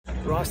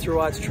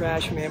RosterWatch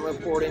Trashman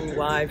reporting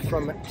live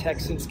from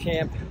Texans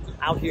camp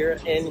out here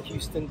in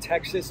Houston,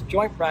 Texas.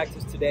 Joint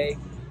practice today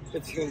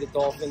between the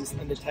Dolphins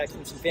and the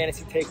Texans. Some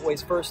fantasy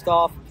takeaways. First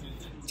off,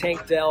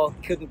 Tank Dell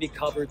couldn't be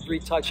covered. Three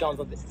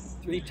touchdowns on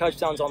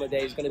the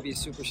day. He's going to be a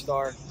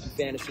superstar in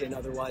fantasy and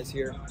otherwise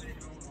here.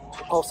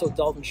 Also,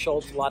 Dalton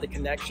Schultz, a lot of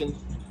connection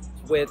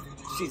with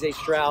C.J.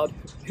 Stroud,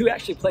 who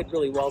actually played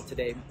really well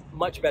today,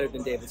 much better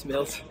than Davis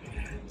Mills.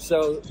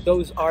 So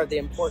those are the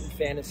important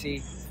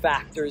fantasy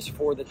factors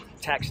for the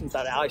Texans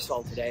that I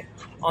saw today.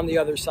 On the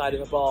other side of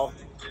the ball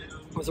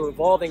was a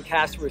revolving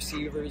cast of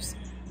receivers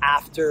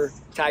after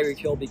Tyreek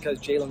Hill because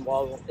Jalen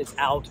Waddle is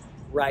out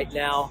right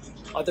now.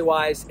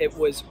 Otherwise, it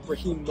was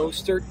Raheem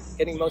Mostert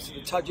getting most of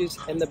the touches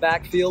in the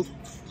backfield.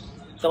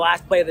 The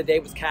last play of the day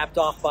was capped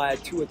off by a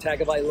Tua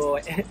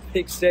Tagovailoa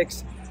pick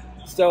six.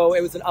 So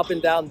it was an up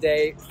and down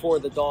day for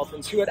the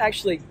Dolphins, who had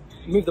actually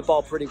moved the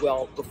ball pretty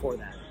well before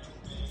that.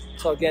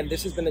 So again,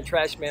 this has been the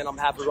Trashman on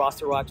behalf of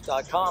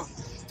RosterWatch.com.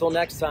 Until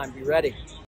next time, be ready.